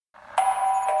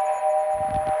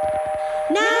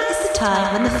Now is the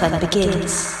time when the fun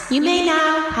begins. You may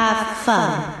now have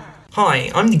fun. Hi,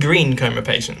 I'm the green coma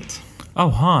patient.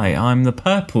 Oh, hi, I'm the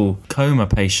purple coma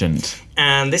patient.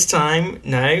 And this time,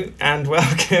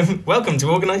 welcome to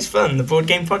Organised Fun, the board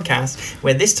game podcast,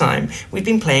 where this time we've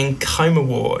been playing Coma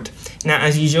Ward. Now,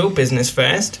 as usual, business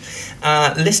first.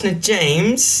 Listener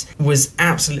James was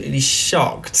absolutely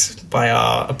shocked by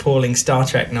our appalling Star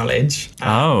Trek knowledge.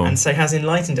 And so has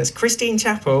enlightened us. Christine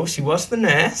Chappell, she was the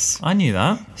nurse. I knew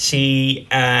that. She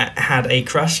had a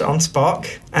crush on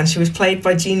Spock, and she was played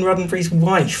by Gene Roddenberry's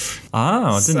wife.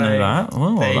 Oh, I didn't know that.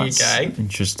 Oh, there that's you go.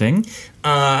 Interesting.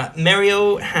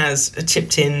 Muriel has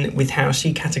chipped in with how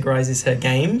she categorises her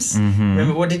games. Mm-hmm.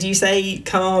 Remember, what did you say?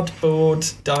 Cardboard,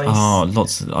 dice? Oh,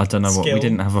 lots. I don't know skill. What. We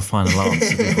didn't have a final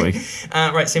answer, did we?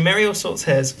 Right, so Muriel sorts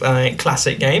hers by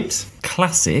classic games.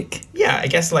 Classic? Yeah, I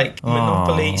guess like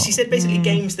Monopoly. She said basically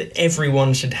games that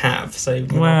everyone should have. So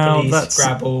Monopoly,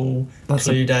 Scrabble,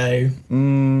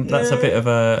 Cluedo. That's a bit of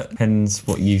a depends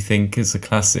what you think is a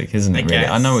classic, isn't it? Really,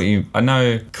 I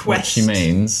know what she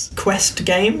means. Quest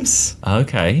games.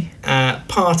 Okay.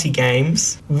 Party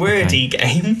games. Wordy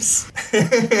games.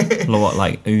 What,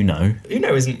 like Uno?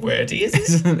 Uno isn't wordy, is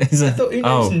it? I thought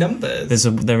Uno's numbers.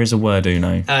 There is a word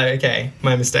Uno. Oh, okay.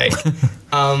 My mistake.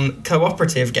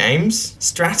 Cooperative games,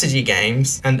 strategy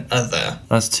games, and other.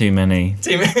 That's too many.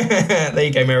 There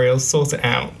you go, Muriel. Sort it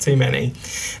out. Too many.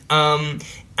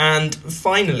 And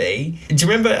finally, do you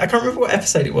remember, I can't remember what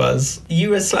episode it was, you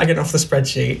were slagging off the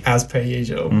spreadsheet as per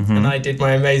usual, and I did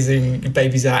my amazing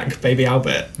Baby Zach, Baby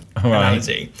Albert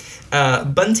analogy.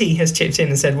 Bunty has chipped in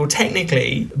and said, well,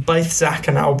 technically, both Zach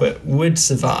and Albert would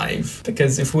survive,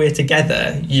 because if we're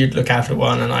together, you'd look after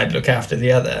one and I'd look after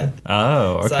the other.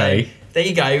 Oh, okay. So, there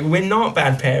you go. We're not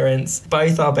bad parents.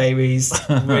 Both our babies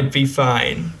would be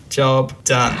fine. Job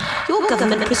done. Your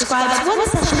government prescribes one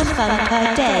session of fun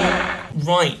per day.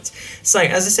 Right. So,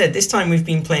 as I said, this time we've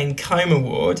been playing Coma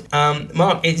Ward.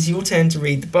 Mark, it's your turn to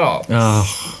read the box.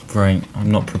 Oh, great. I'm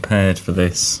not prepared for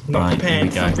this. Not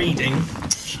prepared for reading.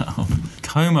 Shut up.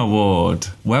 Coma Ward.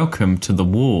 Welcome to the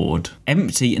ward.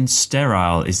 Empty and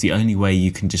sterile is the only way you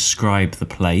can describe the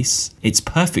place. It's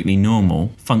perfectly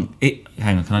normal.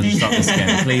 Hang on, can I just start this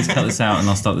again? Please cut this out and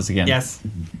I'll start this again. Yes.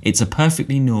 It's a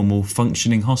perfectly normal,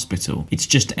 functioning hospital. It's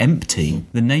just empty.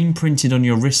 The name printed on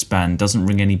your wristband doesn't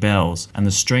ring any bells, and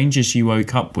the strangers you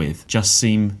woke up with just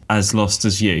seem as lost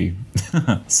as you.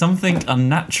 Something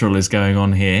unnatural is going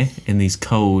on here in these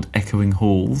cold, echoing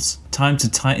halls. Time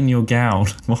to tighten your gown.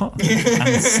 What?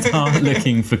 And start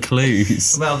looking for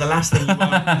clues. Well, the last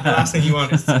thing you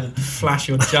want is to flash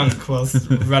your junk whilst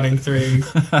running through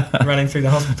the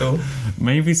hospital.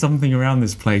 Maybe something around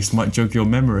this place might jog your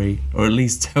memory, or at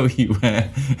least tell you where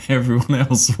everyone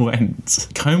else went.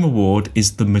 Coma Ward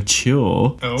is the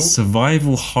mature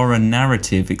survival horror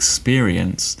narrative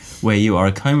experience where you are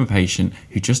a coma patient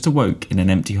who just awoke in an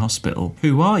empty hospital.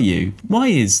 Who are you? Why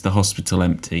is the hospital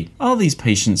empty? Are these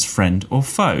patients friend or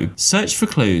foe? Search for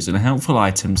clues and helpful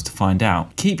items to find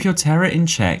out. Keep your terror in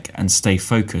check and stay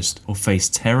focused, or face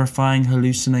terrifying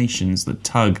hallucinations that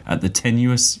tug at the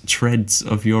tenuous treads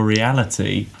of your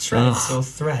reality. Treads or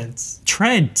threads?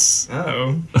 Treads!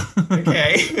 Oh,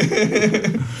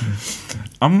 okay.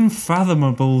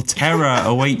 Unfathomable terror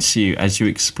awaits you as you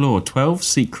explore 12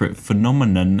 secret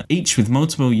phenomenon, each with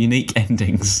multiple unique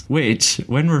endings, which,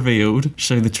 when revealed,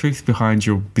 show the truth behind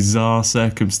your bizarre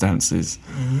circumstances.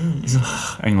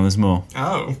 Hang on, there's more.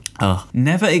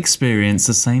 Never experience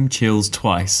the same chills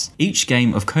twice. Each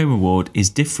game of Coma Ward is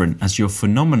different as your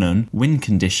phenomenon win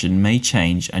condition may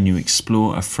change and you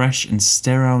explore a fresh and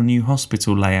sterile new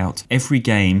hospital layout every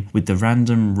game with the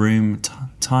random room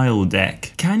tile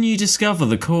deck. Can you discover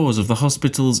the cause of the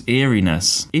hospital's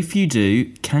eeriness? If you do,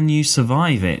 can you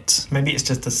survive it? Maybe it's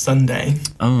just a Sunday.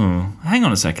 Oh, hang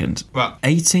on a second. What?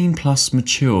 18 plus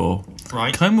mature.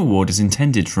 Right. Coma Ward is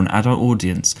intended for an adult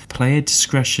audience. Player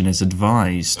discretion is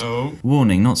advised.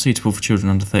 Warning, not suitable for children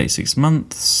under 36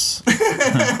 months.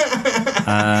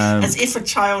 As if a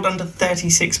child under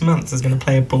 36 months is going to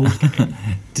play a board game.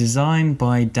 Designed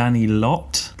by Danny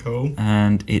Lott. Cool.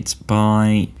 And it's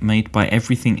made by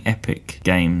Everything Epic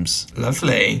Games.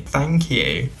 Lovely. Thank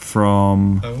you.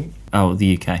 From...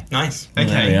 the UK. Nice. Okay.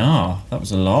 There we are. That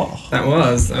was a lot. That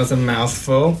was a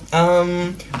mouthful.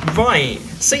 Right.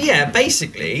 So yeah,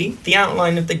 basically, the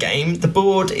outline of the game, the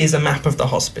board is a map of the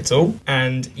hospital,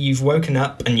 and you've woken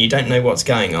up and you don't know what's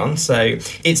going on. So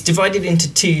it's divided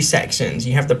into two sections.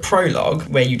 You have the prologue,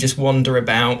 where you just wander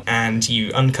about and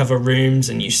you uncover rooms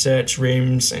and you search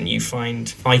rooms and you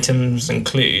find items and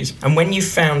clues. And when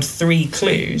you've found 3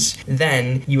 clues,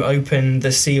 then you open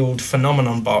the sealed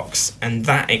phenomenon box, and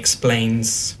that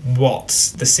explains what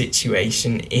the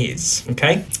situation is.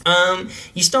 Okay?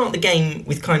 You start the game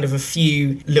with kind of a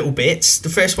few little bits. The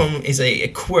first one is a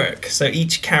quirk. So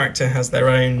each character has their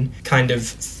own kind of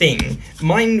thing.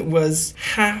 Mine was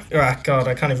I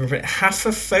can't even remember it.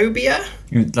 Haphophobia?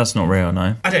 That's not real,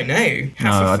 no? I don't know.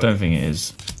 No, I don't think it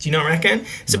is. Do you not reckon?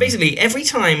 So basically, every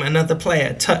time another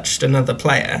player touched another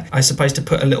player, I was supposed to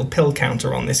put a little pill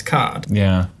counter on this card.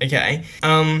 Yeah. Okay.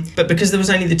 But because there was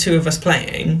only the 2 of us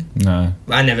playing, No.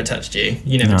 I never touched you.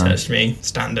 You never touched me.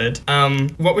 Standard.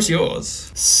 What was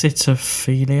yours?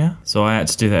 Cytophilia. So I had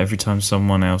to do that every time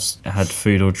someone else had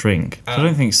food or drink. So I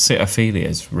don't think cytophilia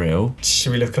is real.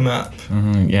 Should we look them up?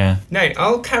 Yeah. No,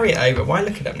 I'll carry it over. Why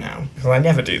look it up now? Because I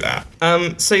never do that.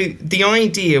 So the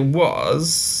idea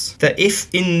was that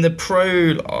if in the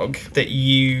prologue that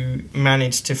you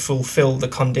manage to fulfill the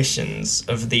conditions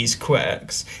of these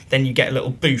quirks, then you get a little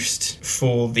boost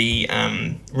for the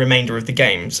remainder of the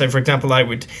game. So for example, I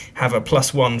would have a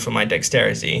 +1 for my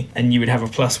dexterity, and you would have a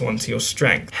 +1 to your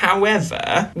strength.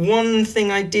 However, one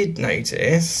thing I did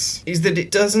notice is that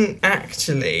it doesn't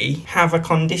actually have a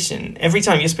condition. Every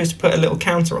time you're supposed to put a little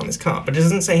counter on this card, but it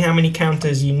doesn't say how many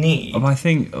counters you need. I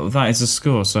think that is a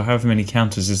score, so however many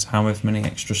counters is however many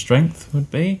extra strength would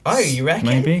be. Oh, you reckon?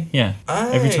 Maybe, yeah.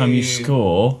 Every time you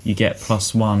score, you get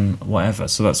 +1 whatever,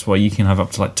 so that's why you can have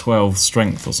up to like 12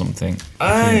 strength or something.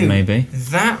 Maybe.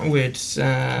 That would...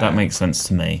 that makes sense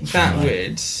to me. That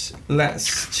would...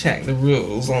 Let's check the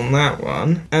rules on that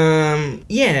one.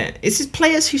 Yeah, it says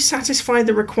players who satisfy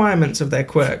the requirements of their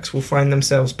quirks will find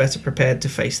themselves better prepared to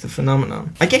face the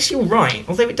phenomenon. I guess you're right,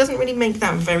 although it doesn't really make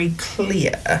that very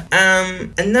clear.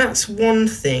 And that's one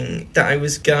thing that I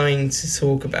was going to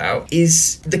talk about,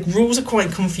 is the rules are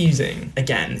quite confusing.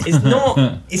 Again,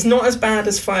 it's not as bad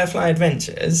as Firefly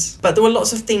Adventures, but there were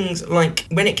lots of things like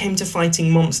when it came to fighting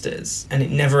monsters, and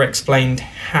it never explained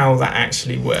how that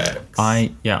actually works.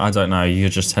 I don't know. You're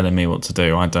just telling me what to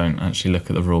do. I don't actually look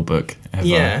at the rule book ever.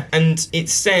 Yeah, and it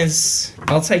says,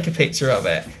 I'll take a picture of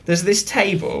it. There's this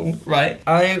table, right?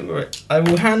 I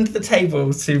will hand the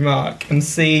table to Mark and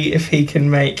see if he can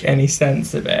make any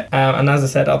sense of it. And as I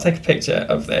said, I'll take a picture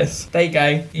of this. There you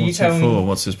go. What's it for?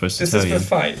 What's it supposed to tell you? This is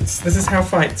for fights. This is how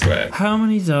fights work. How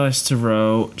many dice to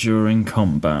roll during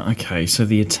combat? Okay, so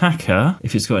the attacker,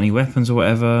 if it's got any weapons or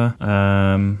whatever,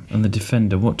 and the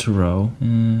defender, what to roll?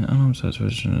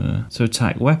 So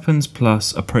attack weapons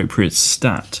plus appropriate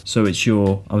stat. So it's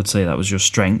I would say that was your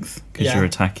strength, because you're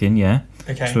attacking, yeah?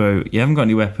 Okay. So you haven't got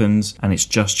any weapons, and it's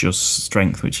just your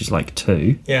strength, which is like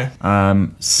 2. Yeah.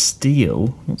 Steel.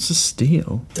 What's a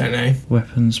steel? Don't know.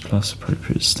 Weapons plus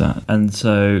appropriate stat. And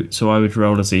so I would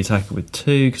roll as the attacker with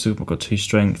 2, because I've got 2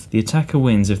 strength. The attacker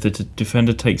wins if the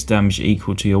defender takes damage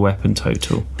equal to your weapon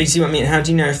total. But you see what I mean? How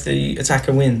do you know if the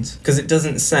attacker wins? Because it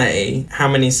doesn't say how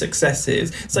many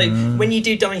successes. So when you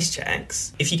do dice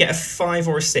checks, if you get a 5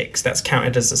 or a 6, that's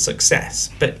counted as a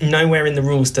success. But nowhere in the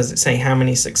rules does it say how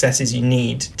many successes you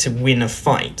need to win a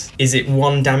fight. Is it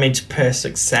 1 damage per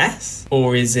success?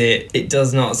 Or is it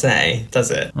does not say,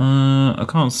 does it? I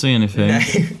can't see anything. No.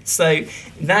 So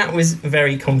that was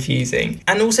very confusing.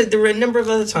 And also there were a number of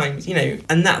other times,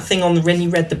 and that thing when you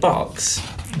read the box,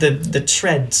 the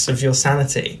treads of your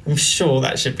sanity. I'm sure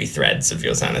that should be threads of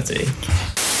your sanity.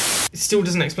 It still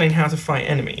doesn't explain how to fight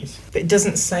enemies. But it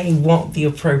doesn't say what the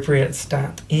appropriate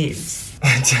stat is.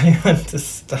 I don't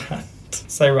understand.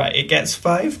 So right, it gets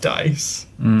 5 dice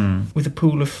with a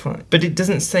pool of 5. But it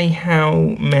doesn't say how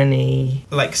many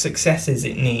successes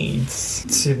it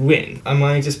needs to win. Am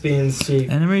I just being stupid?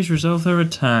 Enemies resolve their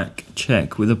attack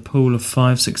check with a pool of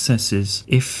 5 successes.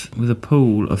 If with a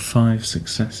pool of 5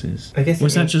 successes. I guess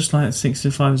was that just like 6 to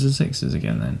 5s and 6s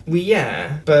again then? Well,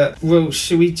 yeah, but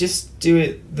should we just do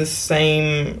it the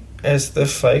same as the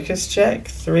focus check?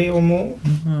 3 or more?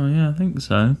 Oh yeah, I think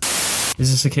so. Is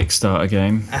this a Kickstarter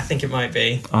game? I think it might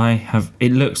be.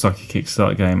 It looks like a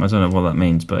Kickstarter game. I don't know what that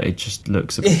means, but it just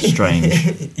looks a bit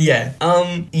strange. Yeah.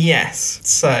 Yes.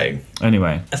 So.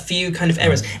 Anyway. A few kind of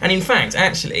errors. And in fact,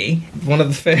 actually, one of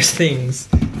the first things,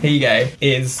 here you go,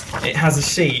 is it has a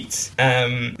sheet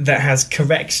that has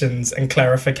corrections and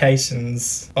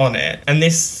clarifications on it. And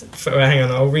this, hang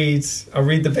on, I'll read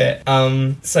the bit.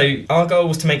 So our goal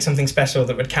was to make something special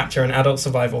that would capture an adult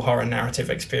survival horror narrative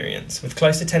experience. With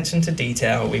close attention to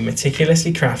detail, we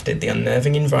meticulously crafted the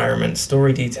unnerving environment,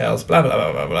 story details, blah, blah,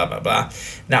 blah, blah, blah, blah, blah.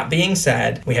 That being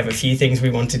said, we have a few things we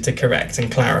wanted to correct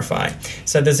and clarify.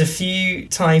 So there's a few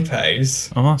typos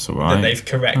that's all right. that they've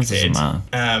corrected. That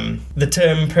doesn't matter. The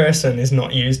term person is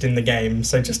not used in the game,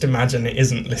 so just imagine it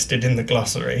isn't listed in the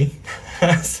glossary.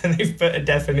 So they've put a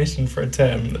definition for a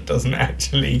term that doesn't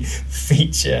actually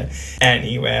feature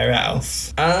anywhere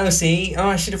else. Oh, see? Oh,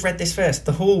 I should have read this first.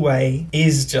 The hallway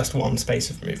is just one space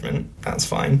of movement. That's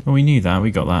fine. Well, we knew that. We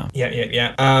got that.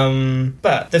 Yeah.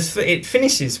 But it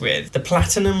finishes with the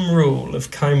platinum rule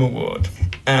of Coma Ward.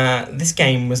 This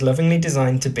game was lovingly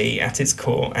designed to be, at its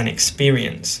core, an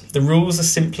experience. The rules are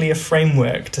simply a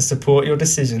framework to support your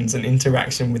decisions and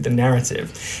interaction with the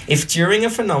narrative. If during a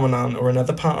phenomenon or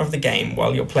another part of the game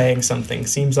while you're playing something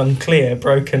seems unclear,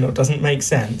 broken, or doesn't make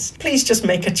sense, please just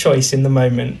make a choice in the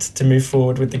moment to move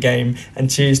forward with the game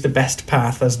and choose the best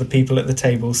path as the people at the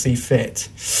table see fit.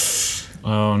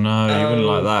 Oh no, you wouldn't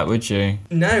like that, would you?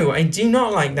 No, I do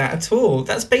not like that at all.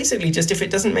 That's basically just if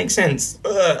it doesn't make sense,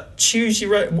 choose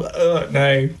your own.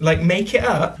 No, like make it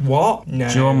up. What? No.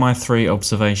 Do you want my 3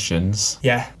 observations?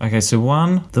 Yeah. Okay, so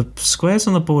 1, the squares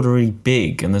on the board are really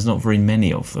big and there's not very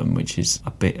many of them, which is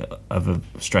a bit of a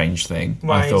strange thing.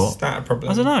 Why I thought. is that a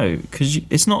problem? I don't know, because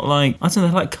it's not like, I don't know,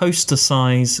 they're like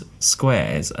coaster-size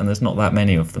squares and there's not that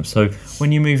many of them. So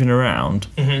when you're moving around,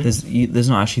 there's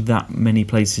not actually that many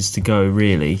places to go,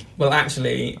 really. Well,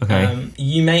 actually, okay.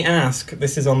 You may ask,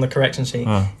 this is on the correction sheet,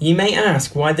 you may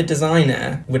ask why the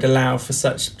designer would allow for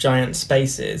such giant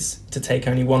spaces to take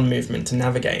only one movement to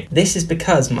navigate. This is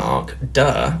because, Mark,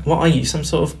 what are you, some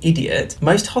sort of idiot?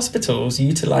 Most hospitals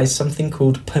utilise something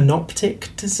called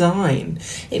panoptic design.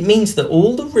 It means that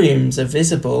all the rooms are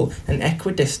visible and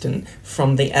equidistant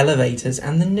from the elevators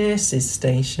and the nurses'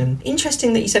 station.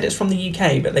 Interesting that you said it's from the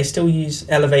UK, but they still use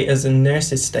elevators and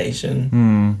nurses'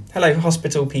 station. Hello,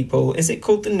 hospital people. Is it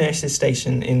called the nurses'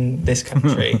 station in this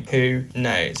country? Who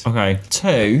knows? Okay.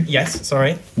 2. Yes,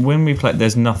 sorry. When we played,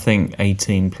 there's nothing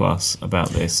 18 plus about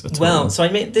this at all. Well, so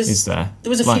I mean, is there? There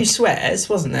was a few swears,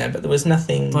 wasn't there? But there was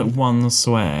nothing. Like one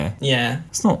swear. Yeah.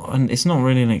 It's not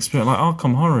really an experience. Like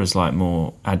Arkham Horror is like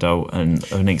more adult and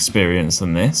an experience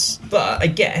than this. But I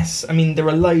guess, I mean, there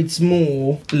are loads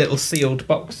more little sealed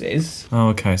boxes. Oh,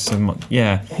 okay. So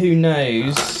yeah. Who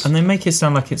knows? And they make it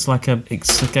sound like it's like a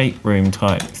escape room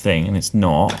type thing, and it's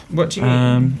not. What do you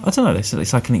mean? I don't know.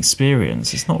 It's like an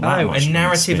experience. It's not that much. A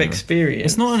narrative experience.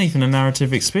 It's not even a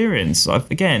narrative experience.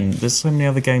 Again, there's so many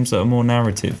other games that are more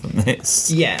narrative than this.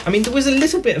 Yeah, I mean, there was a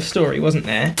little bit of story, wasn't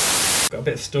there? Got a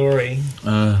bit of story.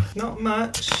 Not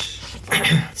much.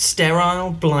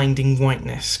 Sterile, blinding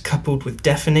whiteness, coupled with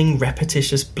deafening,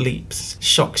 repetitious bleeps,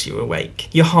 shocks you awake.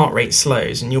 Your heart rate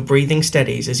slows and your breathing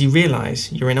steadies as you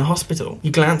realise you're in a hospital.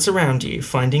 You glance around you,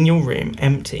 finding your room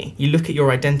empty. You look at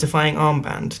your identifying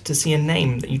armband to see a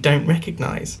name that you don't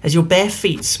recognise. As your bare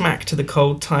feet smack to the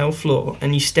cold tile floor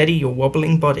and you steady your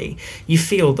wobbling body, you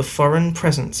feel the foreign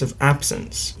presence of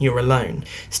absence. You're alone.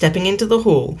 Stepping into the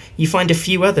hall, you find a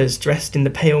few others dressed in the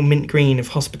pale mint green of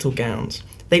hospital gowns.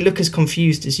 They look as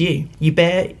confused as you. Your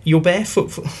bare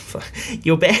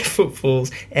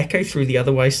footfalls echo through the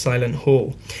otherwise silent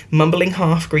hall, mumbling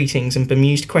half greetings and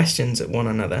bemused questions at one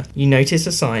another. You notice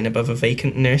a sign above a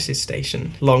vacant nurses'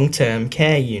 station. Long-term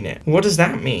care unit. What does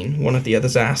that mean? One of the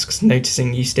others asks,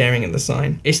 noticing you staring at the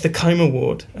sign. It's the coma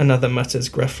ward, another mutters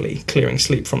gruffly, clearing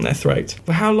sleep from their throat.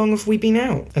 For how long have we been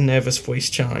out? A nervous voice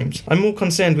chimes. I'm more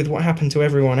concerned with what happened to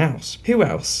everyone else. Who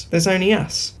else? There's only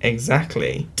us.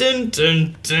 Exactly. Dun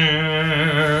dun.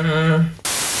 I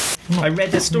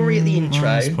read a story at the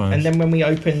intro, and then when we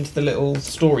opened the little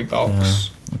story box,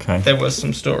 there was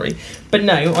some story. But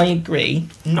no, I agree,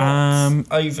 not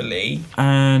overly.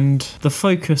 And the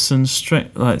focus and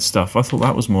strength stuff, I thought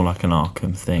that was more like an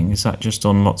Arkham thing. Is that just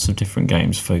on lots of different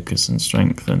games, focus and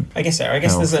strength? And I guess so. I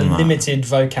guess there's a limited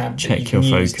vocab check that you can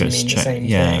your use focus. to mean the same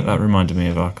yeah, thing. that reminded me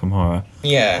of Arkham Horror.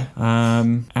 Yeah.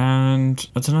 And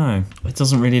I don't know. It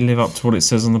doesn't really live up to what it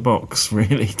says on the box,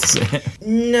 really, does it?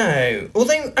 No.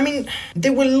 Although, I mean,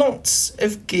 there were lots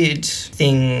of good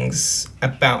things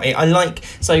about it.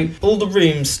 So all the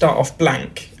rooms start off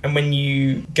blank, and when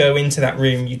you go into that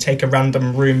room, you take a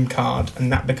random room card,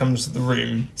 and that becomes the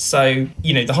room. So,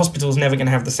 the hospital's never going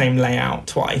to have the same layout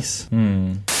twice.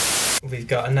 We've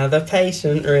got another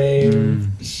patient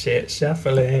room. Shit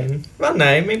shuffling. Well,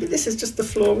 no, maybe this is just the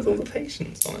floor with all the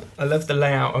patients on it. I love the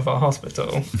layout of our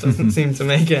hospital. Doesn't seem to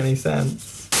make any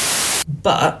sense.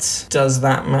 But does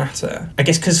that matter? I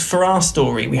guess because for our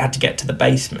story, we had to get to the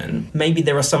basement. Maybe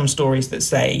there are some stories that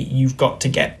say you've got to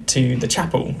get to the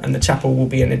chapel, and the chapel will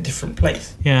be in a different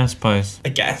place. Yeah, I suppose. I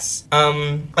guess.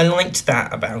 I liked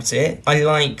that about it. I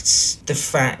liked the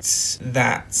fact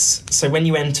that, so when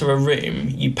you enter a room,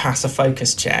 you pass a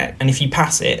focus check, and if you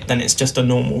pass it, then it's just a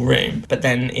normal room. But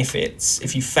then if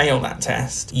you fail that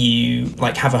test, you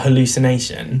like have a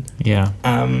hallucination. Yeah.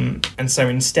 And so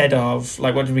instead of,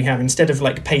 like, what did we have? Instead of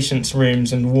like patients'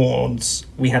 rooms and wards,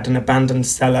 we had an abandoned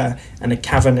cellar and a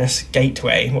cavernous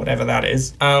gateway, whatever that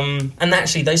is. And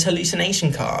actually, those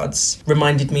hallucination cards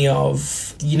reminded me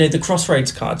of, you know, the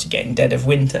Crossroads cards you get in Dead of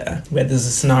Winter, where there's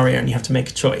a scenario and you have to make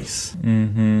a choice.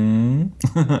 No.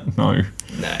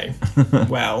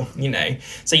 Well, you know.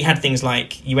 So you had things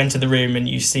like, you enter the room and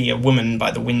you see a woman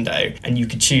by the window, and you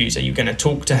could choose, are you going to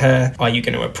talk to her, are you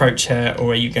going to approach her,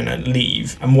 or are you going to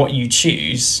leave? And what you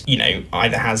choose, you know,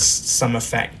 either has some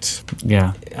effect.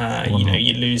 Yeah. You know,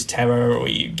 you lose terror or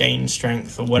you gain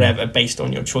strength or whatever based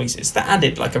on your choices. That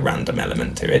added like a random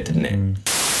element to it, didn't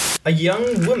it? A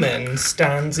young woman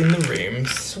stands in the room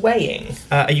swaying.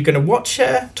 Are you going to watch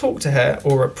her, talk to her,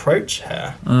 or approach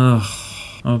her?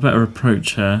 I better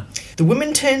approach her. The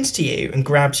woman turns to you and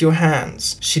grabs your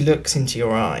hands. She looks into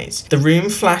your eyes. The room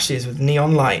flashes with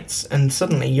neon lights, and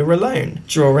suddenly you're alone.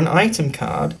 Draw an item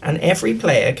card, and every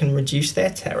player can reduce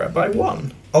their terror by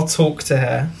 1. I'll talk to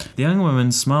her. The young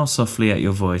woman smiles softly at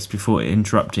your voice before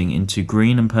interrupting into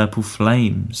green and purple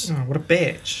flames. Oh, what a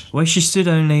bitch. Where she stood,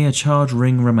 only a charred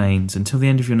ring remains. Until the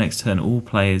end of your next turn, all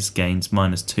players gains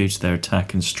 -2 to their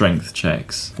attack and strength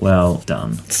checks. Well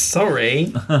done.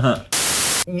 Sorry.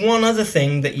 One other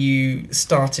thing that you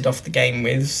started off the game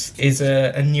with is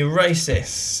a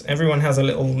neurosis. Everyone has a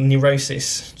little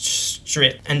neurosis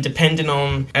strip, and depending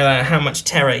on how much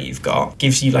terror you've got,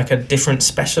 gives you like a different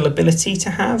special ability to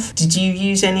have. Did you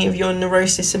use any of your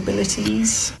neurosis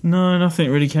abilities? No, nothing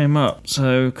really came up,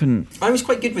 so couldn't. I was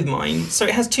quite good with mine. So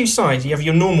it has 2 sides. You have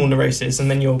your normal neurosis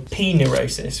and then your P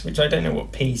neurosis, which I don't know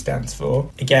what P stands for.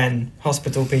 Again,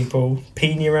 hospital people,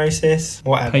 P neurosis,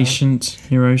 whatever. Patient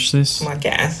neurosis. I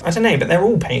guess. I don't know, but they're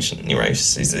all patient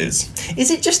neuroses. Is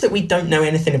it just that we don't know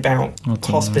anything about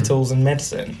hospitals and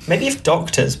medicine? Maybe if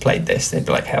doctors played this, they'd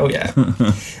be like, hell yeah.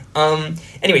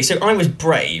 Anyway, so I was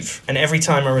brave, and every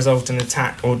time I resolved an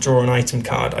attack or draw an item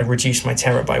card, I reduced my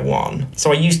terror by 1.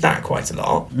 So I used that quite a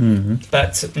lot.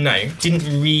 But no, didn't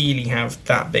really have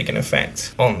that big an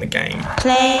effect on the game.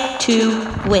 Play to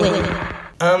win.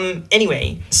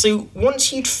 Anyway, so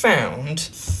once you'd found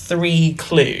 3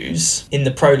 clues in the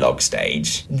prologue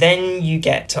stage, then you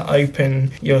get to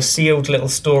open your sealed little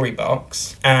story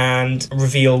box and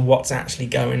reveal what's actually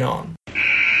going on.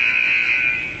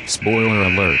 Spoiler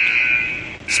alert.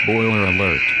 Spoiler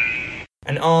alert.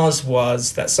 And ours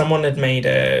was that someone had made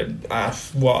a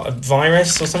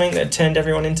virus or something that turned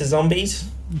everyone into zombies.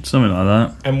 Something like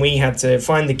that. And we had to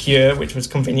find the cure, which was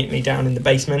conveniently down in the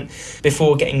basement,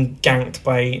 before getting ganked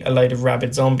by a load of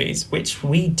rabid zombies, which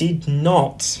we did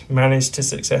not manage to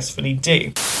successfully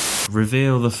do.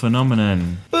 Reveal the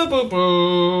phenomenon. Boo boo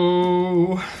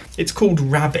boo. It's called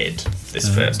Rabid,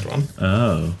 this first one.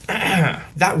 Oh.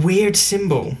 That weird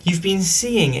symbol. You've been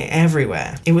seeing it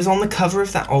everywhere. It was on the cover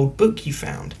of that old book you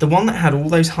found. The one that had all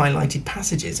those highlighted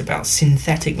passages about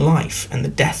synthetic life and the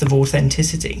death of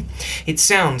authenticity. It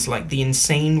sounds like the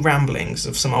insane ramblings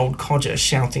of some old codger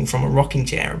shouting from a rocking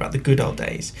chair about the good old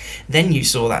days. Then you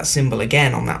saw that symbol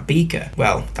again on that beaker.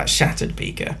 Well, that shattered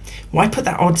beaker. Why put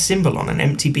that odd symbol on an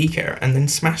empty beaker and then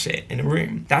smash it in a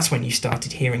room? That's when you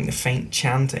started hearing the faint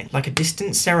chanting, like a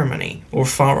distant ceremony or a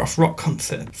far-off rock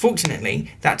concert. Fortunately,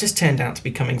 that just turned out to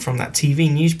be coming from that TV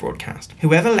news broadcast.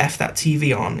 Whoever left that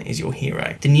TV on is your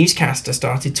hero. The newscaster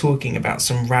started talking about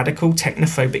some radical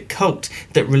technophobic cult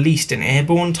that released an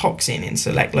airborne toxin in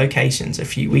select locations a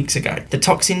few weeks ago. The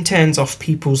toxin turns off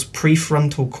people's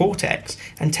prefrontal cortex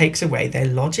and takes away their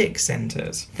logic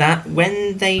centers. That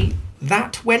when they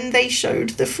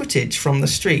showed the footage from the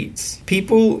streets,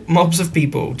 mobs of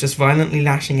people just violently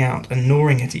lashing out and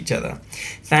gnawing at each other.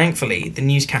 Thankfully, the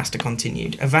newscaster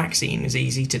continued, a vaccine was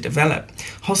easy to develop.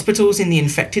 Hospitals in the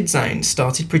infected zone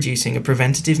started producing a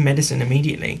preventative medicine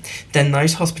immediately. Then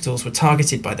those hospitals were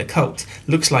targeted by the cult.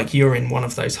 Looks like you're in one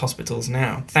of those hospitals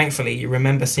now. Thankfully, you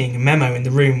remember seeing a memo in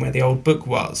the room where the old book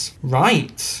was.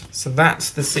 Right, so that's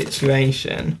the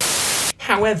situation.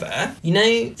 However, you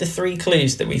know the 3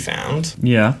 clues that we found?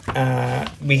 Yeah.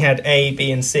 We had A,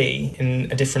 B and C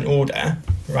in a different order,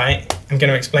 right? I'm going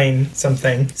to explain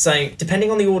something. So, depending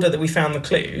on the order that we found the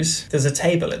clues, there's a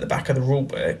table at the back of the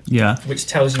rulebook, Yeah. which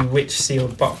tells you which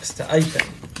sealed box to open.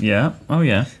 Yeah. Oh,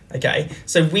 yeah. Okay,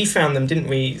 so we found them, didn't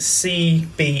we? C,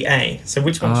 B, A. So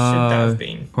which one should that have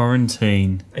been?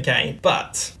 Quarantine. Okay,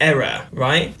 but error,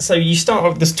 right? So you start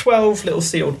off, there's 12 little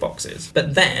sealed boxes,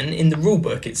 but then in the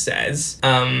rulebook it says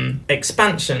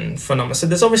expansion phenomena. So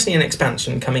there's obviously an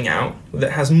expansion coming out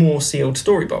that has more sealed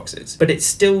story boxes, but it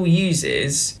still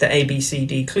uses the A, B, C,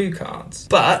 D clue cards.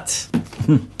 But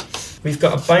we've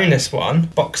got a bonus one,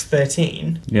 box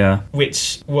 13, Yeah.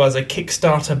 which was a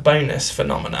Kickstarter bonus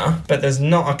phenomena, but there's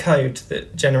not a code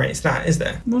that generates that, is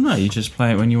there? Well, no, you just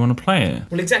play it when you want to play it.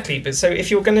 Well, exactly, but so if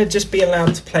you're going to just be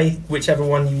allowed to play whichever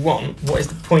one you want, what is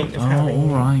the point of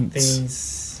having right.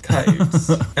 these codes?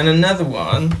 And another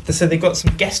one, so they've got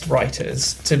some guest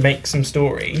writers to make some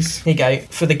stories. Here you go.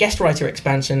 For the guest writer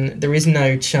expansion, there is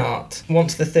no chart.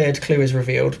 Once the third clue is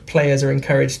revealed, players are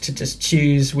encouraged to just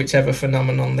choose whichever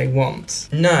phenomenon they want.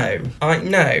 No.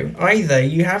 Either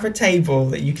you have a table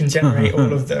that you can generate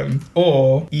all of them,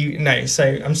 or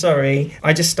so I'm sorry,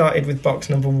 I just started with box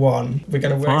number 1. We're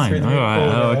going to work through the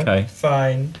order. Okay.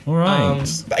 Fine. All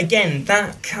right. But again,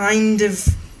 that kind of...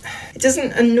 It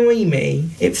doesn't annoy me.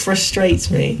 It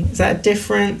frustrates me. Is that a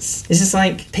difference? It's just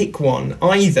like, pick one.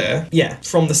 Either,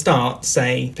 from the start,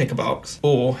 say, pick a box,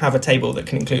 or have a table that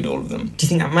can include all of them. Do you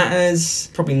think that matters?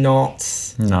 Probably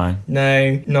not. No.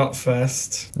 No, not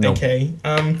first. Nope. Okay.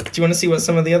 Do you want to see what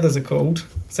some of the others are called?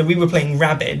 So we were playing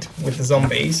Rabid with the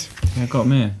zombies. I got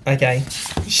them here. Okay.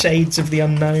 Shades of the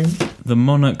Unknown. The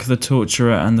Monarch, the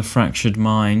Torturer, and the Fractured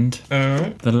Mind.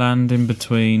 The Land in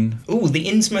Between. Ooh, the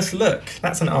Innsmouth Look.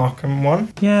 That's an Arkham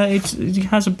one. Yeah, it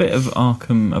has a bit of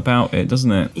Arkham about it,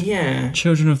 doesn't it? Yeah.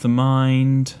 Children of the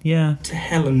Mind. Yeah. To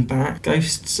Hell and Back.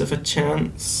 Ghosts of a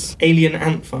Chance. Alien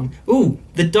Ant Farm. Ooh,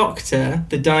 the Doctor,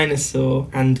 the Dinosaur,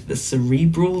 and the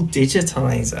Cerebral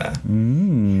Digitizer.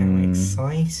 How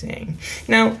exciting.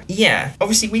 Now,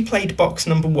 obviously we played box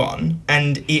number 1,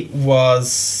 and it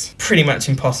was pretty much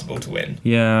impossible to win.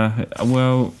 Yeah,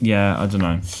 well, I don't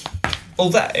know.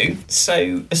 Although,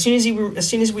 so as soon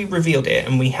as we revealed it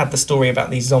and we had the story about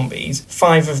these zombies,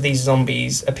 5 of these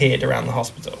zombies appeared around the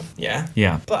hospital. Yeah.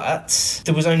 Yeah. But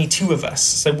there was only 2 of us,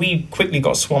 so we quickly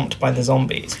got swamped by the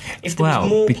zombies. If there was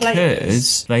more players,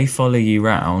 because they follow you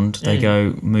round, they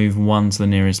go move 1 to the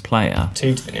nearest player.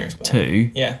 2 to the nearest player.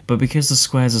 2. Yeah. But because the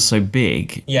squares are so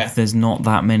big, Yeah. there's not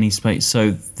that many spaces,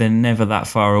 so they're never that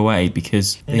far away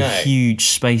because they're huge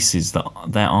spaces that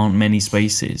there aren't many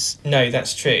spaces. No,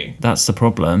 that's true. That's the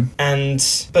problem.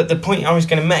 But the point I was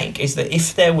going to make is that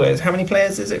if there was, how many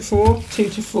players is it for? 2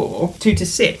 to 4? 2 to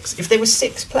 6. If there were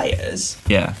 6 players,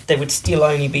 there would still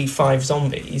only be 5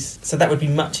 zombies, so that would be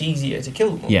much easier to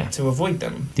kill them all, to avoid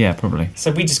them. Yeah, probably.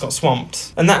 So we just got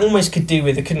swamped. And that almost could do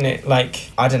with it, couldn't it?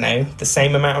 Like, I don't know, the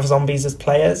same amount of zombies as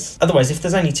players. Otherwise, if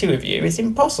there's only 2 of you, it's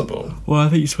impossible. Well, I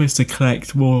think you're supposed to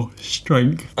collect more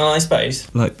strength. I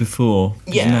suppose. Like before.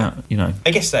 Yeah. Now,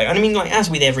 I guess so. And I mean, like, as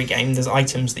with every game, there's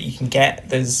items that you can get.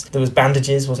 There was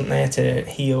bandages, wasn't there, to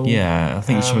heal? Yeah, I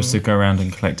think you're supposed to go around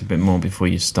and collect a bit more before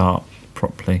you start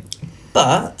properly.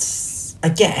 But I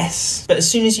guess. But as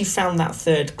soon as you found that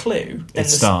third clue, then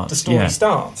the story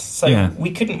starts. So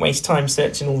we couldn't waste time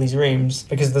searching all these rooms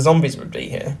because the zombies would be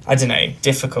here. I don't know,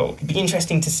 difficult. It'd be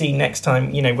interesting to see next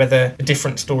time, whether a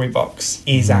different story box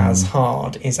is as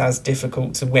hard, is as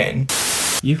difficult to win.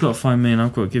 You've got to find me and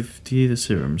I've got to give to you the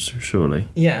serums, surely.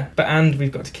 Yeah, and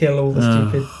we've got to kill all the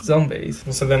stupid zombies.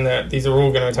 So then these are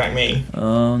all going to attack me.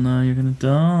 Oh no, you're going to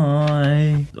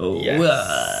die. Oh,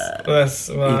 yes.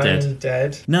 I'm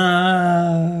dead.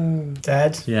 No.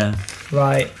 Dead? Yeah.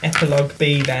 Right, epilogue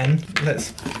B then.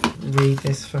 Let's read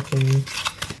this fucking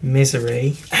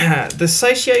misery. The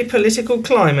socio-political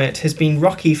climate has been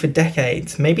rocky for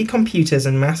decades. Maybe computers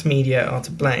and mass media are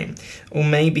to blame. Or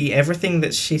maybe everything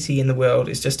that's shitty in the world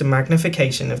is just a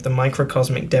magnification of the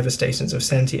microcosmic devastations of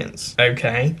sentience.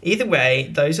 Okay. Either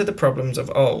way, those are the problems of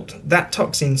old. That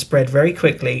toxin spread very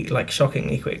quickly, like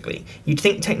shockingly quickly. You'd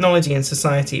think technology and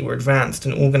society were advanced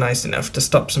and organised enough to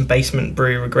stop some basement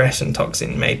brew regression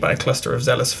toxin made by a cluster of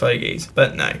zealous fogies.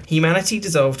 But no. Humanity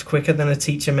dissolved quicker than a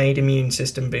teacher-made immune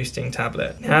system boosting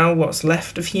tablet. Now what's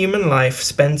left of human life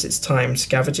spends its time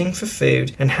scavenging for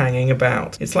food and hanging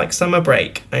about. It's like summer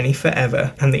break, only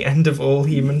forever, and the end of all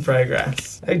human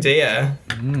progress. Oh dear.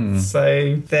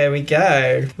 So there we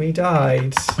go. We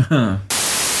died.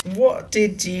 What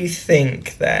did you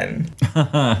think then?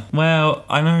 Well,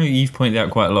 I know you've pointed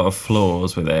out quite a lot of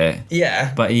flaws with it,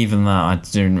 Yeah. but even that, I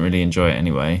didn't really enjoy it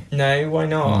anyway. No, why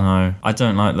not? No, I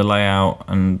don't like the layout,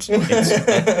 and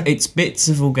it's bits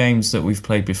of all games that we've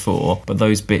played before, but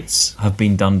those bits have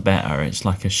been done better. It's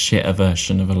like a shitter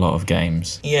version of a lot of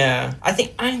games. Yeah.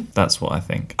 That's what I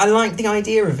think. I like the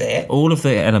idea of it. All of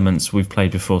the elements we've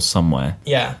played before somewhere,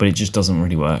 Yeah. but it just doesn't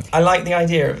really work. I like the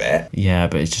idea of it. Yeah,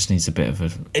 but it just needs a bit of a...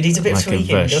 It needs a bit like of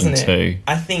tweaking, a version doesn't it? 2.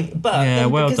 I think, but Yeah,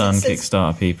 then well because done, it says-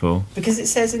 Kickstarter people. Because it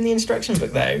says in the instruction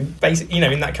book, though, basically,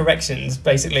 in that corrections,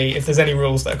 basically, if there's any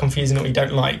rules that are confusing or you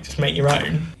don't like, just make your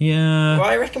own. Yeah, Well,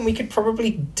 I reckon we could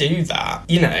probably do that.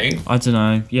 I don't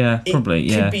know. Yeah, It probably,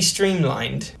 yeah. could be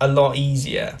streamlined a lot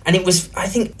easier. And it was, I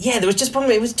think, there was just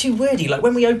probably, it was too wordy. Like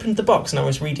when we opened the box and I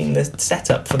was reading the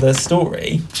setup for the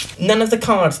story, none of the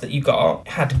cards that you got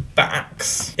had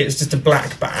backs. It was just a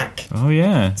black back. Oh,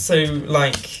 yeah. So,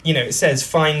 it says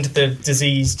find the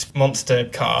diseased monster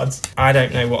cards. I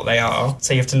don't know what they are,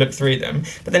 so you have to look through them.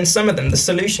 But then some of them, the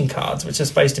solution cards, which are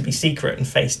supposed to be secret and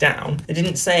face down, they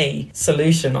didn't say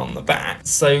solution on the back,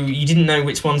 so you didn't know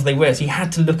which ones they were, so you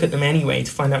had to look at them anyway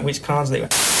to find out which cards they were.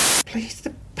 Place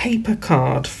the paper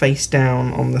card face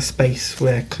down on the space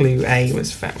where clue A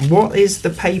was found. What is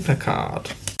the paper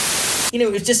card?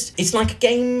 It's like a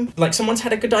game, like someone's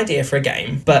had a good idea for a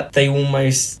game, but they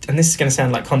almost, and this is going to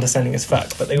sound like condescending as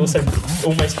fuck, but they also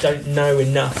almost don't know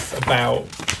enough about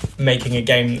making a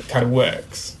game that kind of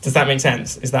works. Does that make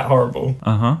sense? Is that horrible?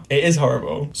 Uh-huh. It is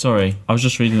horrible. Sorry, I was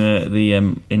just reading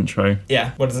the intro.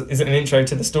 Yeah. What is it? Is it an intro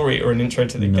to the story or an intro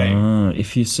to the game? No,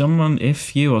 if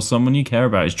you or someone you care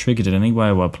about is triggered in any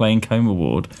way while playing Coma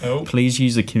Ward, please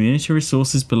use the community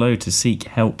resources below to seek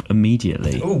help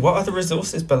immediately. Oh, what are the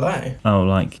resources below? Oh,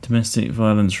 like domestic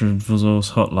violence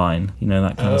resource hotline,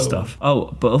 that kind of stuff.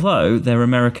 Oh, but although they're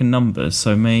American numbers,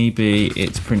 so maybe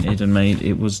it's printed and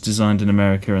it was designed in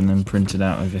America and then printed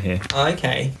out over here.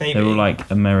 Okay, maybe. They're all like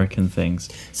American things.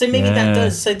 So maybe that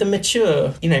does. So the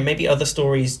mature, maybe other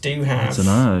stories do have. I don't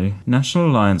know. National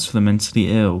Alliance for the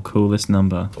Mentally Ill. Call this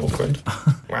number. Awkward.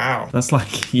 Wow. That's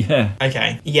like, yeah.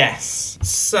 Okay. Yes.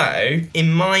 So,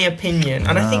 in my opinion,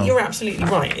 and I think you're absolutely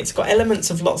right, it's got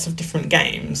elements of lots of different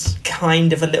games,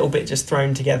 kind of a little bit just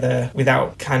thrown together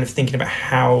without kind of thinking about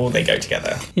how they go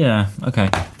together. Yeah, okay.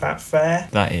 That fair?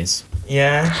 That is.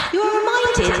 Yeah. You are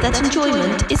reminded that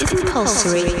enjoyment is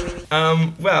compulsory.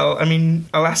 Well, I mean,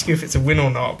 I'll ask you if it's a win or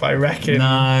not, but I reckon...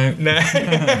 No.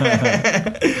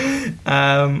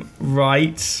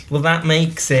 Right. Well, that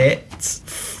makes it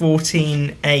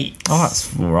 14-8. Oh,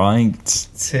 that's right.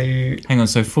 To... Hang on,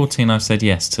 so 14 I've said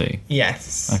yes to.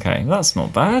 Yes. Okay, that's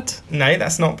not bad. No,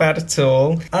 that's not bad at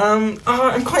all. I'm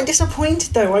quite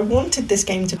disappointed though. I wanted this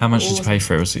game to... How much did you pay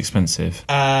for it? Was it expensive?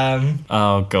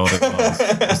 Oh, God, it was.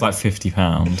 It was like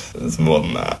 £50. It was more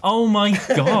than that. Oh, my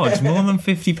God, more than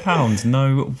 £50?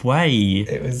 No way.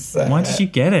 It was... Why did you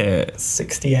get it?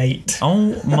 68.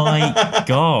 Oh, my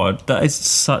God. That is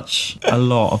such a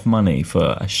lot of money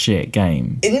for a shit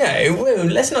game. No, whoa,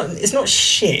 let's not... It's not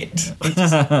shit.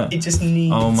 It just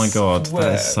needs Oh, my God, work.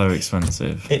 that is so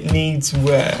expensive. It needs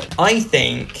work. I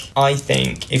think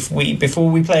if before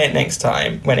we play it next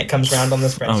time, when it comes round on the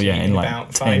spreadsheet in like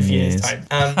about 10 5 years years.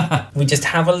 time, we just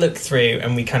have a look through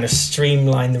and we kind of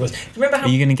streamline the rules. Remember how... Are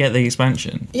you going to get the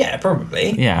expansion? Yeah,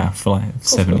 probably. Yeah, for like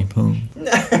 £70.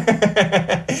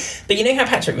 But you know how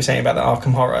Patrick was saying about the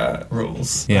Arkham Horror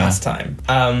rules Yeah. last time?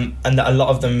 And that a lot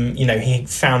of them, he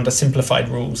found a simplified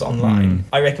rules online.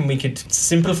 I reckon we could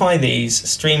simplify these,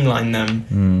 streamline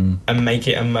them, and make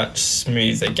it a much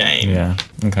smoother game. Yeah,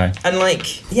 okay. And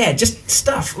just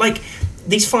stuff like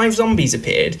these 5 zombies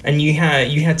appeared, and you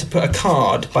had to put a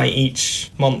card by each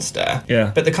monster.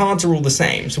 Yeah. But the cards are all the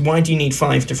same, so why do you need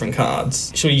 5 different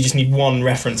cards? Sure, you just need one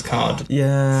reference card.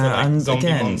 Yeah, for, like, and zombie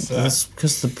again, monster.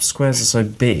 because the squares are so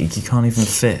big, you can't even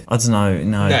fit. I don't know,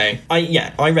 no. No,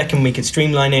 I reckon we could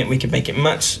streamline it. We could make it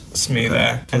much smoother.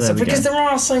 Okay. And Well, so, there we because go.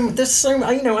 there's so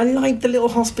I like the little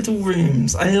hospital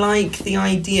rooms. I like the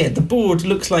idea. The board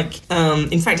looks like,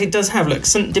 in fact, it does have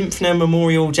St. Dymphna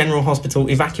Memorial General Hospital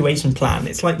evacuation plan.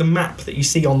 It's like the map that you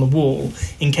see on the wall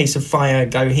in case of fire.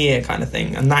 Go here, kind of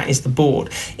thing. And that is the board.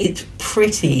 It's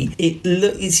pretty.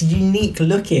 It's unique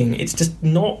looking. It's just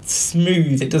not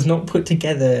smooth. It does not put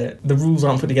together. The rules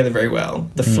aren't put together very well.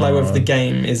 The flow of the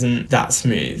game isn't that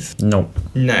smooth. No.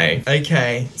 No.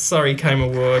 Okay. Sorry, Coma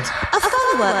Ward. A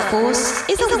fun workforce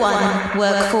is a one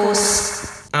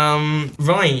workforce.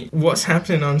 Right, what's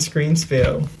happening on Screen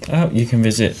Spiel? Oh, you can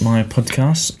visit my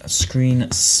podcast, Screen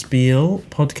Spiel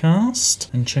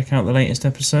Podcast, and check out the latest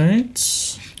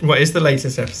episodes. What is the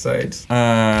latest episode?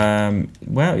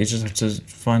 Well, you just have to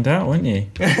find out, won't you?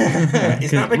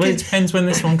 Is that Well, it because... depends when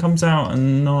this one comes out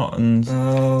and not, and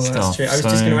Oh, that's stuff. true. I was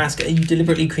just going to ask, are you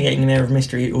deliberately creating an air of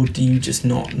mystery, or do you just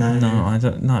not know? No, I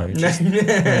don't know. Just,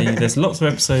 there's lots of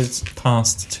episodes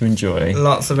past to enjoy.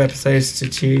 Lots of episodes to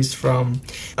choose from.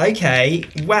 Okay,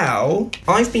 well,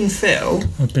 I've been Phil.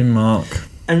 I've been Mark.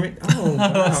 And oh,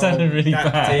 wow. That sounded really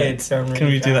that bad. Did sound really Can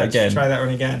we do that bad. again? Try that one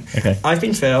again. Okay. I've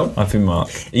been Phil. I've been Mark.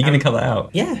 Are you going to cut that out?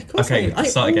 Yeah, of course. Okay, I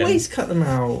start again. always cut them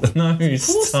out. No,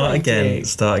 course start I again. do.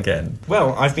 Start again.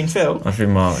 Well, I've been Phil. I've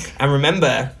been Mark. And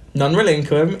remember, non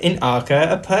relinquum in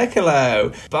arca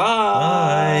aperculo.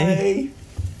 Bye.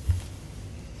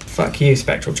 Fuck you,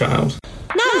 Spectral Child.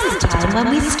 Now's the time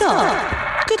when we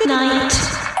stop. Good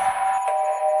night.